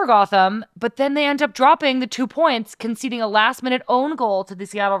again for Gotham, but then they end up dropping the 2 points, conceding a last-minute own goal to the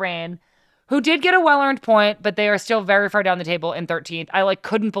Seattle Reign, who did get a well-earned point, but they are still very far down the table in 13th. I,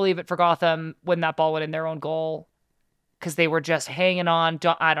 couldn't believe it for Gotham when that ball went in their own goal, because they were just hanging on.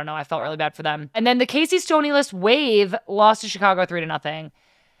 I don't know. I felt really bad for them. And then the Casey Stoney-less Wave lost to Chicago 3-0.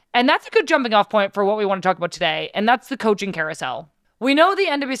 And that's a good jumping off point for what we want to talk about today, and that's the coaching carousel. We know the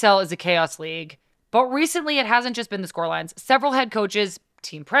NWSL is a chaos league, but recently it hasn't just been the scorelines. Several head coaches,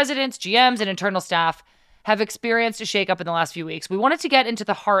 team presidents, GMs, and internal staff have experienced a shakeup in the last few weeks. We wanted to get into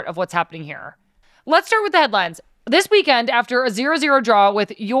the heart of what's happening here. Let's start with the headlines. This weekend, after a 0-0 draw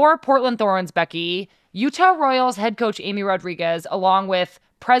with your Portland Thorns, Becky, Utah Royals head coach Amy Rodriguez, along with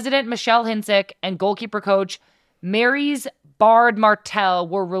President Michelle Hinsick and goalkeeper coach Maryse Bard Martel,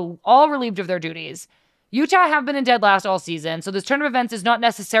 were all relieved of their duties. Utah have been in dead last all season, so this turn of events is not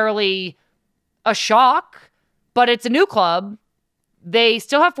necessarily a shock, but it's a new club. They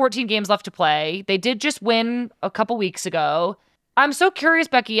still have 14 games left to play. They did just win a couple weeks ago. I'm so curious,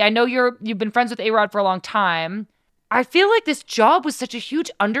 Becky. I know you've been friends with A-Rod for a long time. I feel like this job was such a huge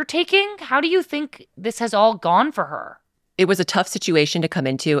undertaking. How do you think this has all gone for her? It was a tough situation to come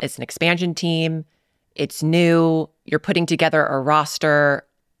into. It's an expansion team. It's new. You're putting together a roster.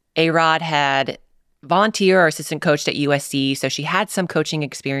 A-Rod had volunteer or assistant coached at USC, so she had some coaching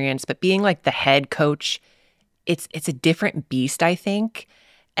experience, but being like the head coach, it's a different beast, I think.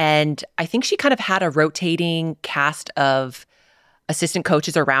 And I think she kind of had a rotating cast of assistant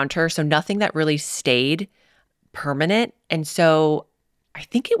coaches around her, so nothing that really stayed permanent. And so I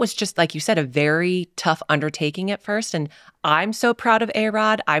think it was just, like you said, a very tough undertaking at first. And I'm so proud of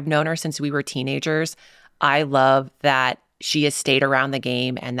A-Rod. I've known her since we were teenagers. I love that she has stayed around the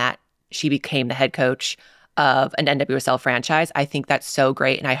game and that she became the head coach of an NWSL franchise. I think that's so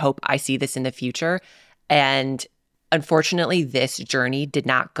great, and I hope I see this in the future. And unfortunately, this journey did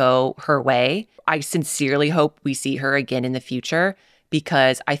not go her way. I sincerely hope we see her again in the future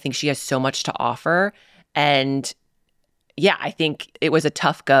because I think she has so much to offer. And yeah, I think it was a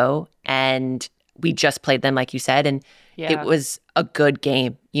tough go, and we just played them, like you said, and it was a good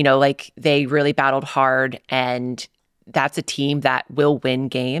game. You know, like they really battled hard, and that's a team that will win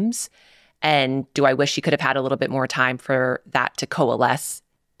games. And do I wish she could have had a little bit more time for that to coalesce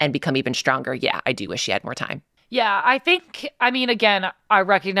and become even stronger? Yeah, I do wish she had more time. Yeah, again, I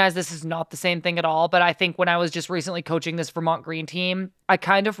recognize this is not the same thing at all, but I think when I was just recently coaching this Vermont Green team, I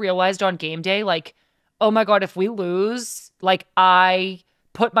kind of realized on game day, like, oh my God, if we lose, like I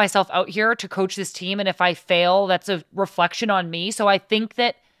put myself out here to coach this team, and if I fail, that's a reflection on me. So I think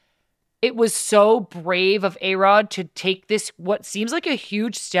that it was so brave of A-Rod to take this, what seems like a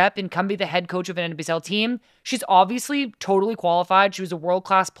huge step, and come be the head coach of an NWSL team. She's obviously totally qualified. She was a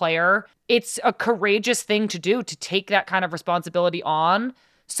world-class player. It's a courageous thing to do, to take that kind of responsibility on.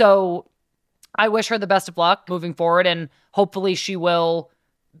 So I wish her the best of luck moving forward, and hopefully she will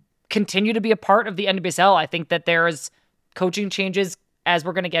continue to be a part of the NWSL. I think that there's coaching changes, as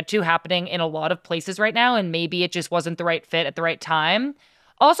we're going to get to, happening in a lot of places right now, and maybe it just wasn't the right fit at the right time.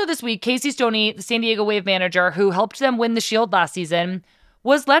 Also this week, Casey Stoney, the San Diego Wave manager who helped them win the Shield last season,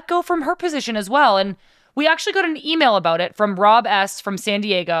 was let go from her position as well. And we actually got an email about it from Rob S. from San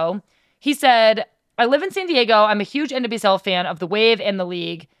Diego. He said, I live in San Diego. I'm a huge NWSL fan of the Wave and the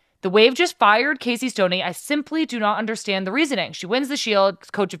league. The Wave just fired Casey Stoney. I simply do not understand the reasoning. She wins the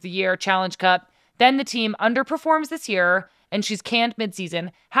Shield, Coach of the Year, Challenge Cup. Then the team underperforms this year, and she's canned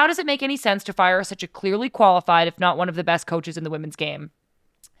midseason. How does it make any sense to fire such a clearly qualified, if not one of the best coaches in the women's game?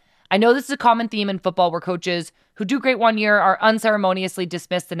 I know this is a common theme in football where coaches who do great one year are unceremoniously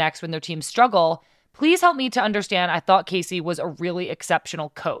dismissed the next when their teams struggle. Please help me to understand. I thought Casey was a really exceptional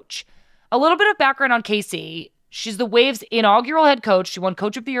coach. A little bit of background on Casey. She's the Wave's inaugural head coach. She won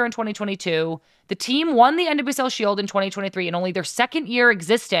Coach of the Year in 2022. The team won the NWSL Shield in 2023 in only their second year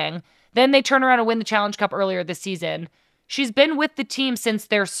existing. Then they turn around and win the Challenge Cup earlier this season. She's been with the team since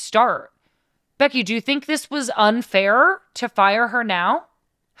their start. Becky, do you think this was unfair to fire her now?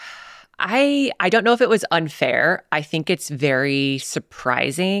 I don't know if it was unfair. I think it's very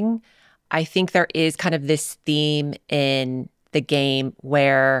surprising. I think there is kind of this theme in the game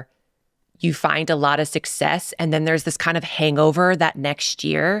where you find a lot of success and then there's this kind of hangover that next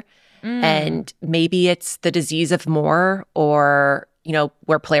year. And maybe it's the disease of more, or, you know,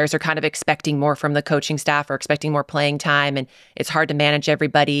 where players are kind of expecting more from the coaching staff or expecting more playing time, and it's hard to manage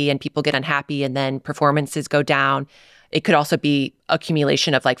everybody and people get unhappy and then performances go down. It could also be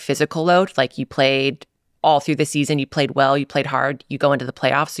accumulation of like physical load, like you played all through the season, you played well, you played hard, you go into the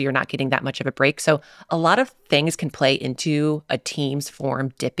playoffs, so you're not getting that much of a break. So a lot of things can play into a team's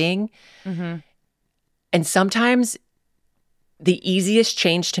form dipping. And sometimes the easiest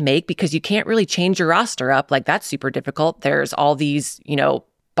change to make, because you can't really change your roster up, like that's super difficult. There's all these, you know,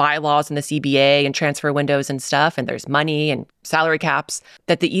 bylaws in the CBA and transfer windows and stuff, and there's money and salary caps,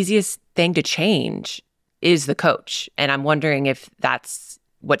 that the easiest thing to change is the coach. And I'm wondering if that's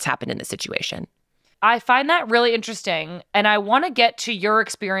what's happened in this situation. I find that really interesting, and I want to get to your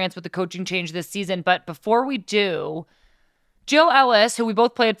experience with the coaching change this season. But before we do, Jill Ellis, who we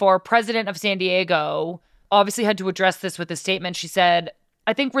both played for, president of San Diego, obviously had to address this with a statement. She said,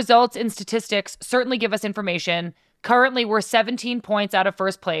 I think results and statistics certainly give us information. Currently, we're 17 points out of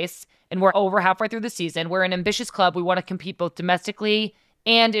first place, and we're over halfway through the season. We're an ambitious club. We want to compete both domestically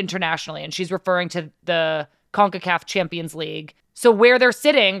and internationally. And she's referring to the CONCACAF Champions League. So where they're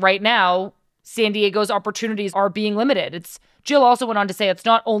sitting right now, San Diego's opportunities are being limited. Jill also went on to say it's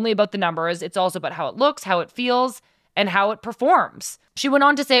not only about the numbers, it's also about how it looks, how it feels, and how it performs. She went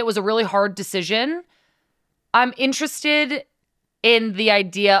on to say it was a really hard decision. I'm interested in the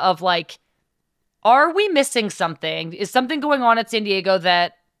idea of like, are we missing something? Is something going on at San Diego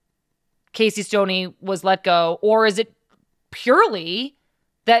that Casey Stoney was let go? Or is it purely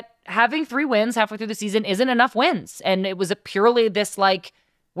that having 3 wins halfway through the season isn't enough wins? And it was purely this like,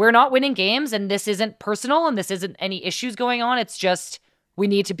 we're not winning games, and this isn't personal, and this isn't any issues going on. It's just we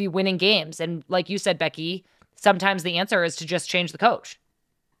need to be winning games. And like you said, Becky, sometimes the answer is to just change the coach.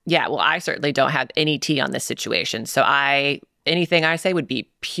 Yeah, well, I certainly don't have any tea on this situation. So anything I say would be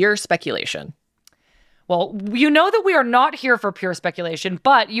pure speculation. Well, you know that we are not here for pure speculation,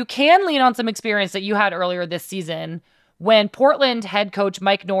 but you can lean on some experience that you had earlier this season when Portland head coach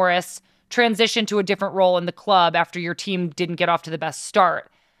Mike Norris transitioned to a different role in the club after your team didn't get off to the best start.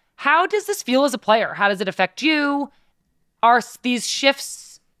 How does this feel as a player? How does it affect you? Are these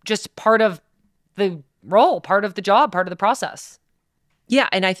shifts just part of the role, part of the job, part of the process? Yeah,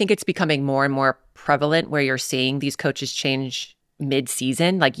 and I think it's becoming more and more prevalent where you're seeing these coaches change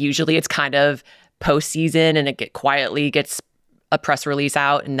mid-season. Like usually it's kind of postseason and it quietly gets a press release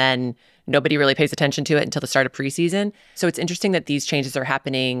out and then nobody really pays attention to it until the start of preseason. So it's interesting that these changes are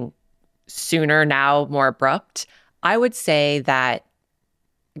happening sooner now, more abrupt. I would say that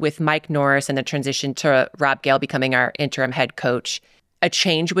with Mike Norris and the transition to Rob Gale becoming our interim head coach, a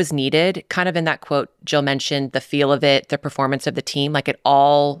change was needed. Kind of in that quote Jill mentioned, the feel of it, the performance of the team, like it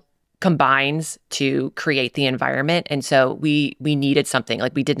all combines to create the environment. And so we needed something.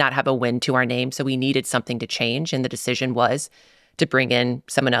 Like we did not have a win to our name, so we needed something to change. And the decision was to bring in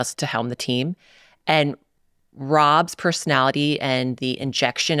someone else to helm the team. And Rob's personality and the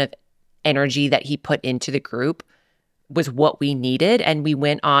injection of energy that he put into the group was what we needed. And we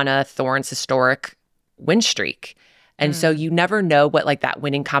went on a Thorns historic win streak. And so you never know what like that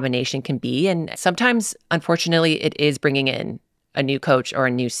winning combination can be. And sometimes, unfortunately, it is bringing in a new coach or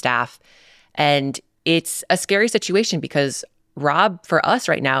a new staff. And it's a scary situation because Rob, for us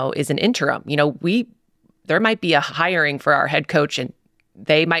right now, is an interim. You know, there might be a hiring for our head coach and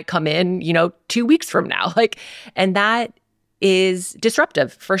they might come in, 2 weeks from now. And that is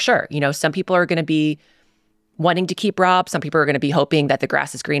disruptive for sure. Some people are going to be wanting to keep Rob. Some people are going to be hoping that the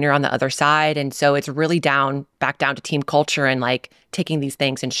grass is greener on the other side. And so it's really back down to team culture and like taking these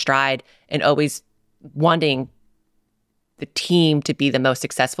things in stride and always wanting the team to be the most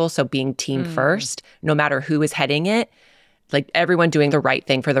successful. So being team first, no matter who is heading it. like everyone doing the right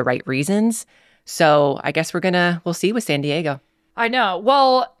thing for the right reasons. So I guess we'll see with San Diego. I know.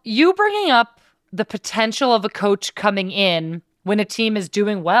 Well, you bringing up the potential of a coach coming in when a team is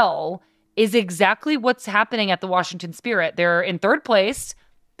doing well is exactly what's happening at the Washington Spirit. They're in third place.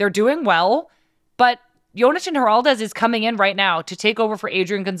 They're doing well, but Jonatan Giraldez is coming in right now to take over for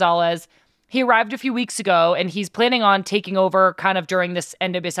Adrian Gonzalez. He arrived a few weeks ago, and he's planning on taking over kind of during this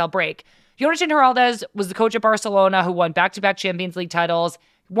NWSL break. Jonatan Giraldez was the coach at Barcelona who won back-to-back Champions League titles,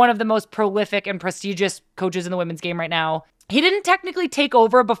 one of the most prolific and prestigious coaches in the women's game right now. He didn't technically take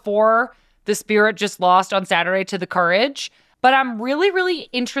over before the Spirit just lost on Saturday to the Courage, but I'm really, really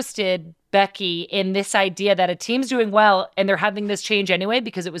interested, Becky, in this idea that a team's doing well and they're having this change anyway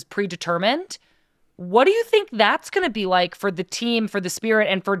because it was predetermined. What do you think that's going to be like for the team, for the Spirit,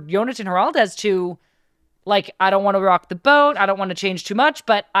 and for Jonatan Giraldez to, like, I don't want to rock the boat, I don't want to change too much,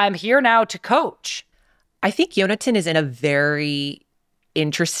 but I'm here now to coach? I think Jonatan is in a very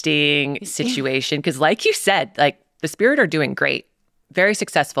interesting situation because, like you said, like the Spirit are doing great, very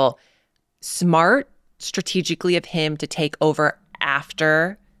successful, smart strategically of him to take over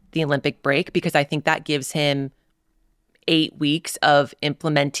after the Olympic break, because I think that gives him 8 weeks of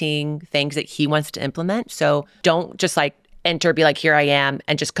implementing things that he wants to implement. So don't just like enter, be like, here I am,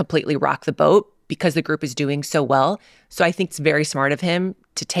 and just completely rock the boat because the group is doing so well. So I think it's very smart of him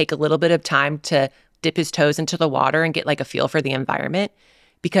to take a little bit of time to dip his toes into the water and get like a feel for the environment,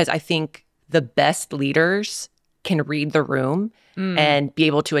 because I think the best leaders can read the room and be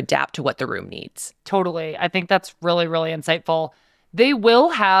able to adapt to what the room needs. Totally. I think that's really, really insightful. They will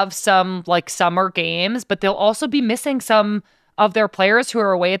have some like summer games, but they'll also be missing some of their players who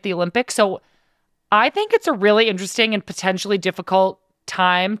are away at the Olympics. So I think it's a really interesting and potentially difficult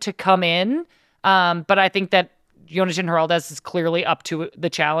time to come in. But I think that Jonatan Giraldez is clearly up to the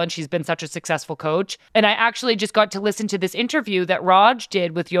challenge. He's been such a successful coach. And I actually just got to listen to this interview that Raj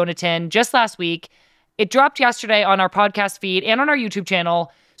did with Jonatan just last week. It dropped yesterday on our podcast feed and on our YouTube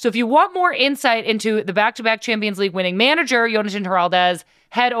channel. So if you want more insight into the back-to-back Champions League winning manager, Jonatan Giraldez,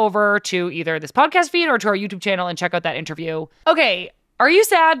 head over to either this podcast feed or to our YouTube channel and check out that interview. Okay, are you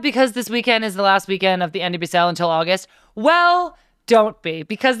sad because this weekend is the last weekend of the NWSL until August? Well, don't be,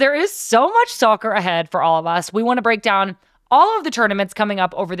 because there is so much soccer ahead for all of us. We want to break down all of the tournaments coming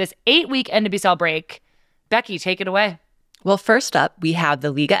up over this 8-week NWSL break. Becky, take it away. Well, first up, we have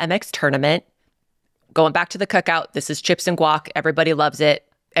the Liga MX tournament. Going back to the cookout, this is chips and guac. Everybody loves it.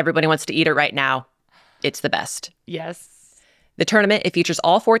 Everybody wants to eat it right now. It's the best. Yes. The tournament, it features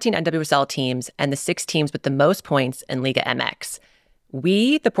all 14 NWSL teams and the 6 teams with the most points in Liga MX.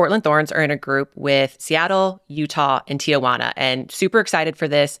 We, the Portland Thorns, are in a group with Seattle, Utah, and Tijuana, and super excited for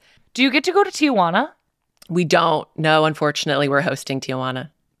this. Do you get to go to Tijuana? We don't. No, unfortunately, we're hosting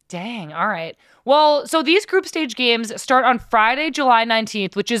Tijuana. Dang. All right. Well, so these group stage games start on Friday, July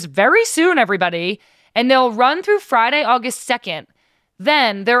 19th, which is very soon, everybody, and they'll run through Friday, August 2nd.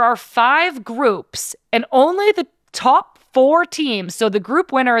 Then there are 5 groups, and only the top 4 teams, so the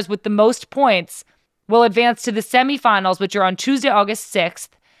group winners with the most points, will advance to the semifinals, which are on Tuesday, August 6th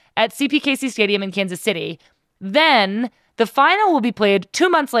at CPKC Stadium in Kansas City. Then the final will be played 2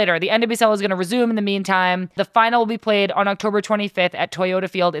 months later. The NWSL is going to resume in the meantime. The final will be played on October 25th at Toyota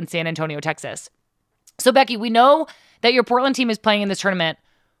Field in San Antonio, Texas. So, Becky, we know that your Portland team is playing in this tournament.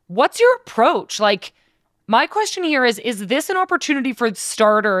 What's your approach? Like, my question here is this an opportunity for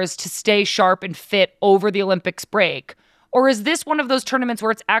starters to stay sharp and fit over the Olympics break? Or is this one of those tournaments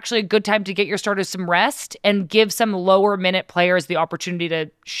where it's actually a good time to get your starters some rest and give some lower minute players the opportunity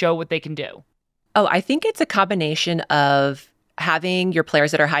to show what they can do? Oh, I think it's a combination of having your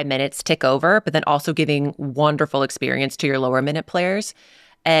players that are high minutes tick over, but then also giving wonderful experience to your lower minute players.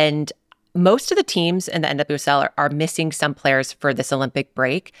 And most of the teams in the NWSL are missing some players for this Olympic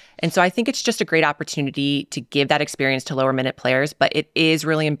break. And so I think it's just a great opportunity to give that experience to lower minute players. But it is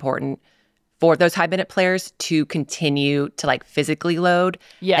really important for those high minute players to continue to like physically load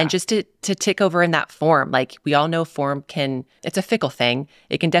and just to tick over in that form. Like we all know form it's a fickle thing.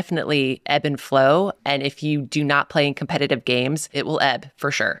 It can definitely ebb and flow. And if you do not play in competitive games, it will ebb for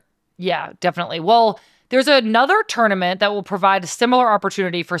sure. Yeah, definitely. Well, there's another tournament that will provide a similar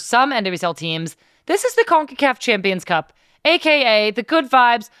opportunity for some NWSL teams. This is the CONCACAF Champions Cup, aka the Good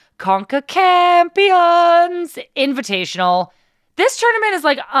Vibes CONCACAMpions Invitational. This tournament is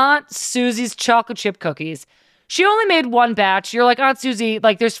like Aunt Susie's chocolate chip cookies. She only made one batch. You're like, Aunt Susie,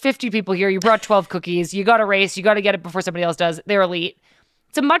 like there's 50 people here. You brought 12 cookies. You got to race. You got to get it before somebody else does. They're elite.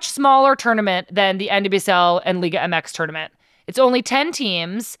 It's a much smaller tournament than the NWSL and Liga MX tournament. It's only 10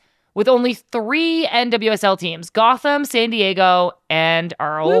 teams with only 3 NWSL teams, Gotham, San Diego, and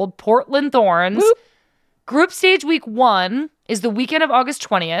our old Portland Thorns. Group stage week 1 is the weekend of August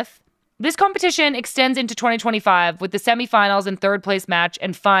 20th. This competition extends into 2025 with the semifinals and third place match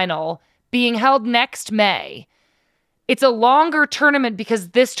and final being held next May. It's a longer tournament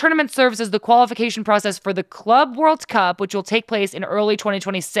because this tournament serves as the qualification process for the Club World Cup, which will take place in early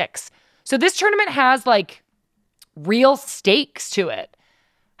 2026. So this tournament has like real stakes to it.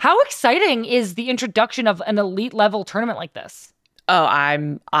 How exciting is the introduction of an elite level tournament like this? Oh,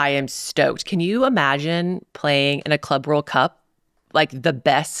 I am stoked. Can you imagine playing in a Club World Cup, like the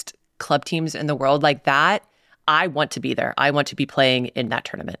best club teams in the world like that? I want to be there. I want to be playing in that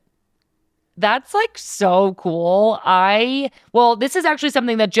tournament. That's like so cool. This is actually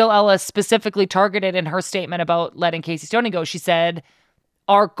something that Jill Ellis specifically targeted in her statement about letting Casey Stoney go. She said,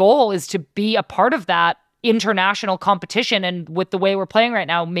 our goal is to be a part of that international competition. And with the way we're playing right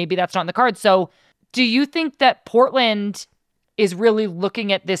now, maybe that's not in the cards. So do you think that Portland is really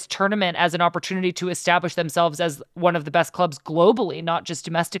looking at this tournament as an opportunity to establish themselves as one of the best clubs globally, not just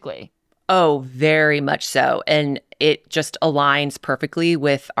domestically? Oh, very much so. And it just aligns perfectly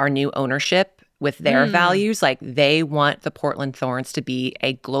with our new ownership, with their values. Like they want the Portland Thorns to be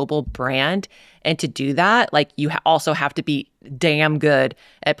a global brand. And to do that, like you also have to be damn good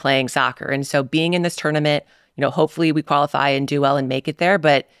at playing soccer. And so being in this tournament, hopefully we qualify and do well and make it there.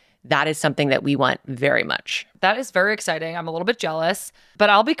 But that is something that we want very much. That is very exciting. I'm a little bit jealous, but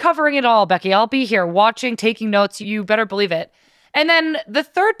I'll be covering it all, Becky. I'll be here watching, taking notes. You better believe it. And then the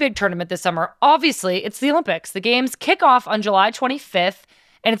third big tournament this summer, obviously, it's the Olympics. The games kick off on July 25th,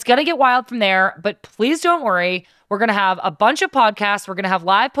 and it's going to get wild from there. But please don't worry. We're going to have a bunch of podcasts. We're going to have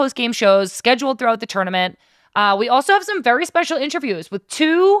live post-game shows scheduled throughout the tournament. We also have some very special interviews with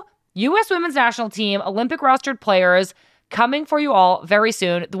 2 U.S. Women's National Team Olympic rostered players coming for you all very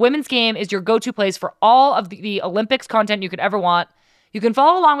soon. The women's game is your go-to place for all of the Olympics content you could ever want. You can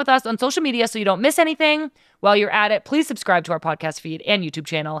follow along with us on social media so you don't miss anything. While you're at it, please subscribe to our podcast feed and YouTube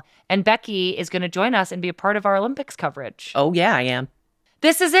channel. And Becky is going to join us and be a part of our Olympics coverage. Oh, yeah, I am.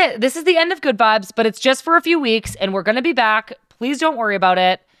 This is it. This is the end of Good Vibes, but it's just for a few weeks, and we're going to be back. Please don't worry about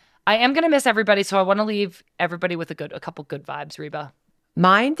it. I am going to miss everybody, so I want to leave everybody with a couple good vibes, Reba.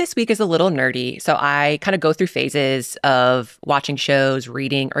 Mine this week is a little nerdy. So I kind of go through phases of watching shows,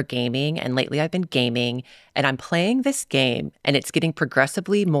 reading, or gaming. And lately I've been gaming and I'm playing this game and it's getting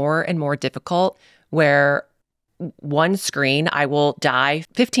progressively more and more difficult where one screen I will die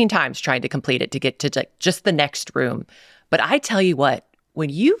 15 times trying to complete it to get to just the next room. But I tell you what, when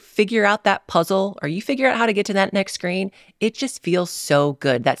you figure out that puzzle or you figure out how to get to that next screen, it just feels so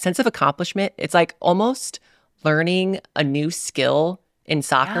good. That sense of accomplishment, it's like almost learning a new skill in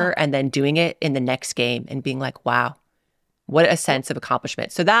soccer and then doing it in the next game and being like, wow, what a sense of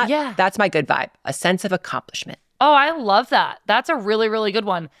accomplishment. So that's my good vibe, a sense of accomplishment. Oh, I love that. That's a really, really good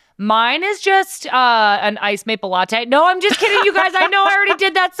one. Mine is just an iced maple latte. No, I'm just kidding, you guys. I know I already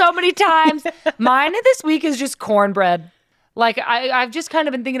did that so many times. Mine this week is just cornbread. Like, I've just kind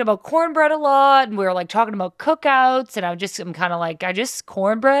of been thinking about cornbread a lot, and we were like talking about cookouts, and I'm kind of like,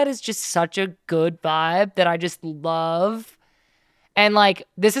 cornbread is just such a good vibe that I just love. And like,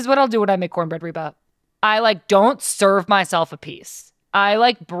 this is what I'll do when I make cornbread, Reba. I like don't serve myself a piece. I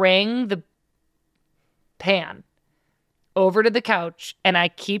like bring the pan over to the couch and I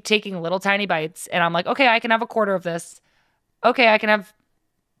keep taking little tiny bites and I'm like, okay, I can have a quarter of this. Okay, I can have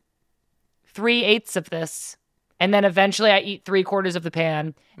 3/8 of this. And then eventually I eat 3/4 of the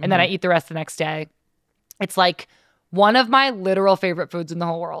pan and then I eat the rest the next day. It's like one of my literal favorite foods in the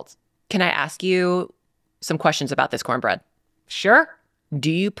whole world. Can I ask you some questions about this cornbread? Sure. Do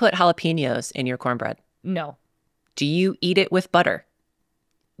you put jalapenos in your cornbread? No. Do you eat it with butter?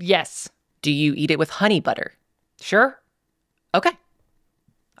 Yes. Do you eat it with honey butter? Sure. Okay.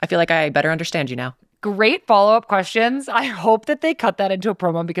 I feel like I better understand you now. Great follow-up questions. I hope that they cut that into a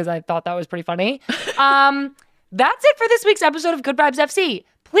promo because I thought that was pretty funny. That's it for this week's episode of Good Vibes FC.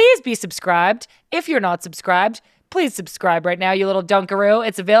 Please be subscribed. If you're not subscribed, please subscribe right now, you little dunkaroo.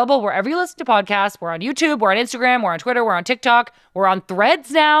 It's available wherever you listen to podcasts. We're on YouTube, we're on Instagram, we're on Twitter, we're on TikTok, we're on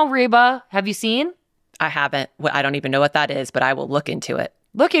Threads now, Reba. Have you seen? I haven't. I don't even know what that is, but I will look into it.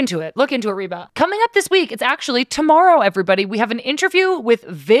 Look into it, Reba. Coming up this week, it's actually tomorrow, everybody. We have an interview with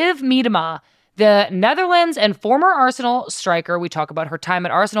Viv Miedema, the Netherlands and former Arsenal striker. We talk about her time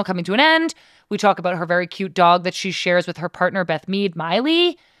at Arsenal coming to an end. We talk about her very cute dog that she shares with her partner, Beth Mead,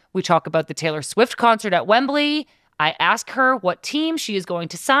 Miley. We talk about the Taylor Swift concert at Wembley. I ask her what team she is going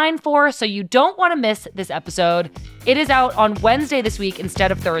to sign for, so you don't want to miss this episode. It is out on Wednesday this week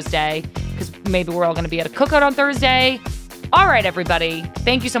instead of Thursday, because maybe we're all going to be at a cookout on Thursday. All right, everybody.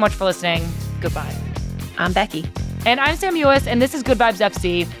 Thank you so much for listening. Goodbye. I'm Becky. And I'm Sam Ewis, and this is Good Vibes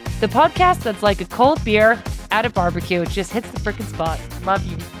FC. The podcast that's like a cold beer at a barbecue. It just hits the freaking spot. Love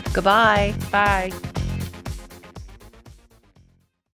you. Goodbye. Bye.